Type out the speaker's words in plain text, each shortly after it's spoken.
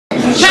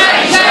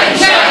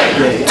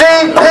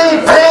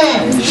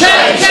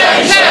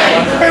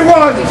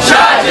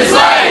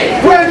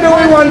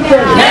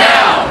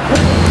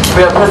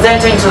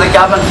presenting to the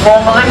government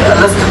formally a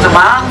list of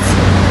demands,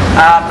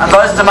 and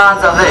those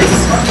demands are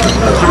these: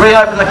 to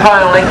reopen the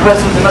coronial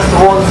inquest into Mr.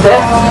 Ward's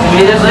death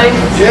immediately.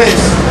 Yes.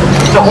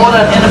 To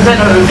order an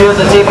independent review of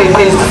the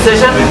DPP's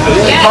decision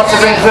not to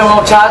bring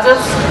criminal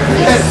charges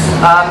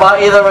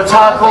by either a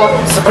retired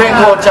Supreme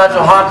Court judge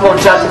or High Court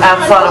judge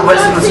outside of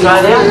Western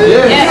Australia.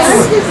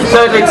 Yes.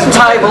 Thirdly, to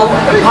table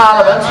in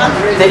Parliament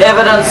the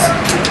evidence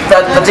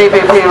that the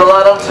DPP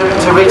relied on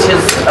to reach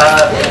his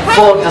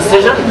flawed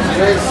decision.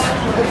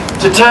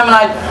 To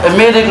terminate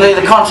immediately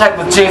the contract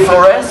with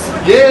G4S.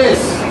 Yes.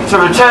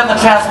 To return the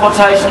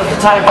transportation of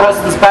detained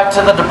persons back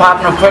to the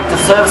Department of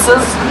Corrective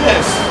Services.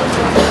 Yes.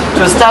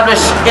 To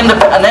establish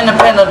an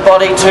independent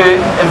body to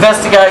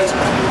investigate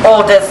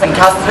all deaths in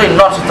custody,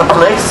 not just the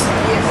police,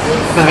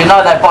 because we know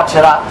they botch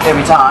it up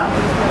every time.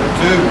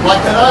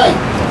 Like today.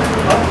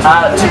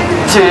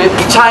 To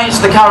change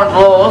the current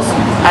laws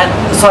and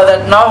so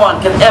that no one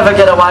can ever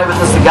get away with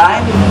this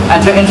again,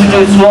 and to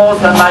introduce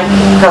laws that make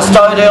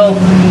custodial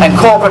and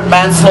corporate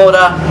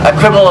manslaughter a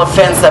criminal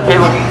offence that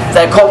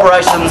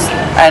corporations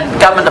and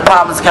government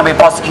departments can be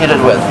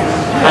prosecuted with.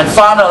 And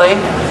finally,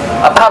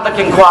 a public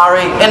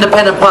inquiry,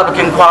 independent public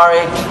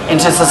inquiry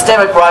into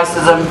systemic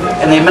racism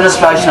in the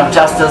administration of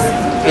justice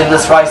in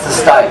this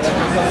racist state.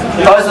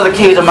 Those are the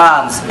key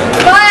demands.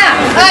 Fire!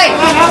 Hey,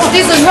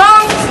 this is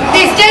wrong.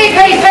 This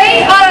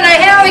DPP, I don't know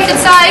how he can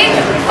say,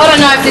 I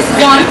don't know if this is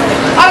one,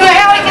 I don't know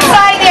how he can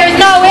say there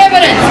is no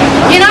evidence.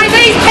 You know,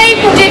 these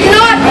people did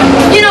not,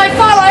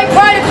 follow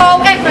protocol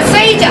and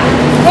procedure,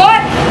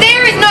 right?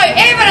 There is no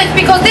evidence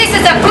because this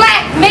is a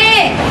black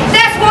man.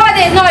 That's why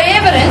there's no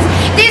evidence.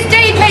 This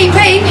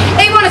DPP,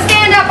 he want to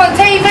stand up on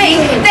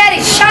TV. That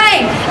is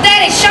shame.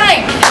 That is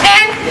shame.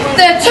 And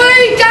the two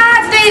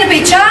guards need to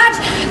be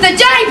charged. The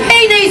JP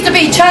needs to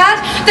be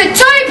charged. The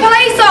two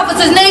police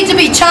officers need to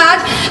be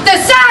charged. The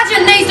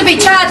sergeant needs to be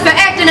charged for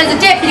acting as a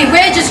deputy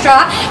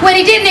registrar when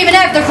he didn't even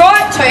have the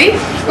right to. Right?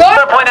 I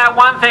want to point out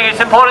one thing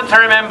it's important to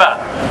remember.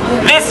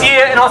 This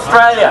year in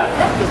Australia,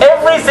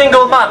 every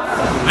single month,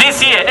 2010,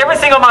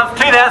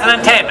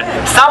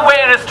 somewhere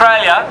in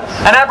Australia,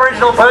 an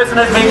Aboriginal person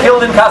has been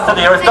killed in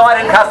custody or has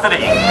died in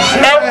custody.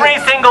 Every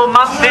single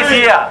month this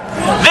year.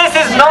 This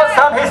is not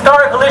some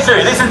historical issue.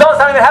 This is not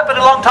something that happened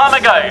a long time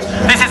ago.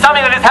 This is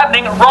something that is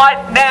happening right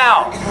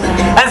now.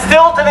 And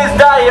still to this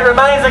day it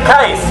remains the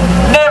case.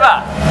 Never,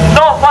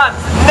 not once,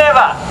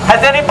 never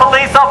has any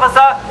police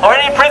officer or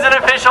any prison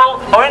official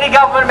or any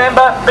government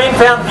member been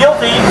found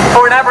guilty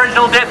for an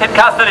Aboriginal death in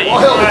custody.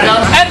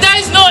 And there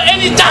is no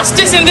any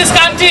justice in this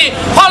country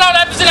for our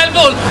Aboriginal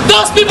people.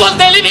 Those people,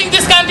 they live in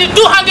this country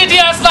 200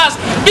 years plus.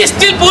 We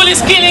still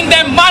police killing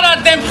them, murder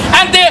them,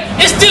 and they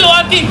still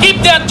working,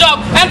 keep their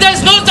job, and there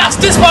is no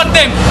justice for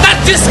them.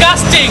 That's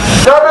disgusting.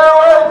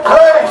 WA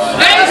police!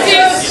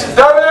 Racist!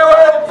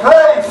 WA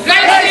police!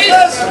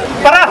 Racist!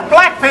 But us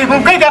black people,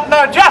 we got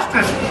no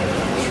justice.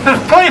 The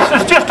police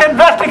is just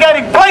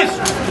investigating police.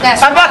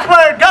 That's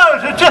where it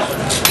goes. It just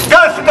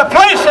goes to the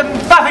police and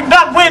nothing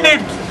done. We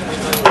need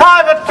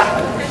private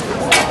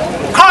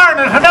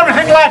coroners and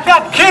everything like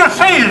that.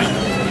 QCs.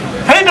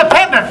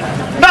 Independent.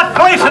 Not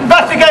police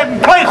investigating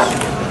police.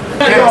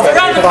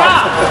 Surround the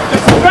car!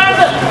 Surround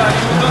it!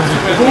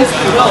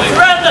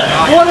 Surround it!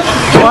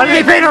 What have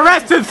you been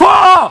arrested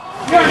for?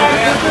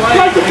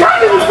 Don't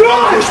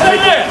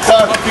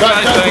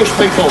push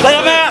people. Let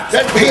him out.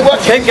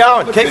 Keep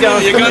going, keep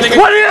going.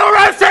 What are you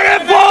arresting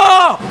him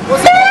for?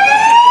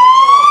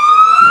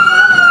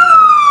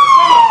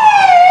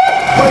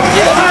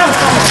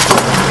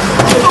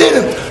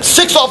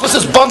 6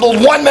 officers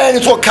bundled 1 man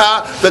into a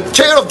car. The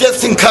chair of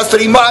deaths in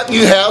custody, Mark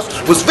Newhouse,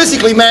 was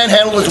physically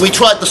manhandled as we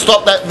tried to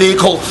stop that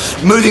vehicle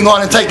moving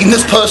on and taking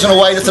this person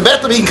away that's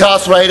about to be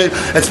incarcerated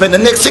and spend the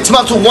next 6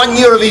 months or 1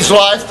 year of his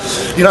life,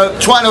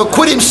 trying to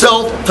acquit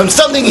himself from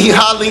something he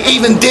hardly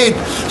even did.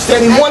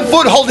 Standing 1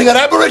 foot, holding an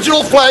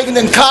Aboriginal flag and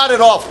then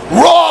carted off.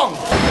 Wrong!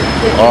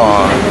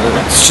 Oh,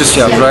 it's just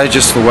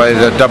outrageous the way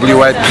the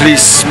WA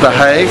police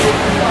behave,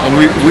 and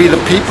we the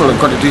people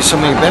have got to do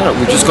something about it.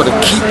 We've just got to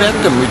keep at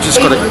them. We've just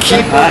got to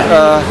keep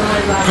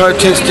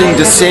protesting,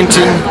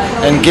 dissenting,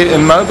 and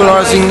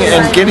mobilising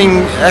and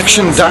getting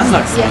action done,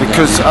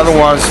 because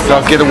otherwise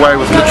they'll get away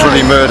with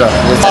literally murder.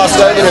 Last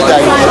over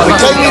today, we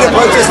came here to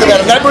protest about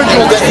an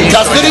Aboriginal death in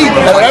custody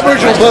and an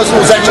Aboriginal person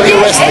was actually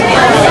arrested.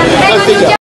 Go figure.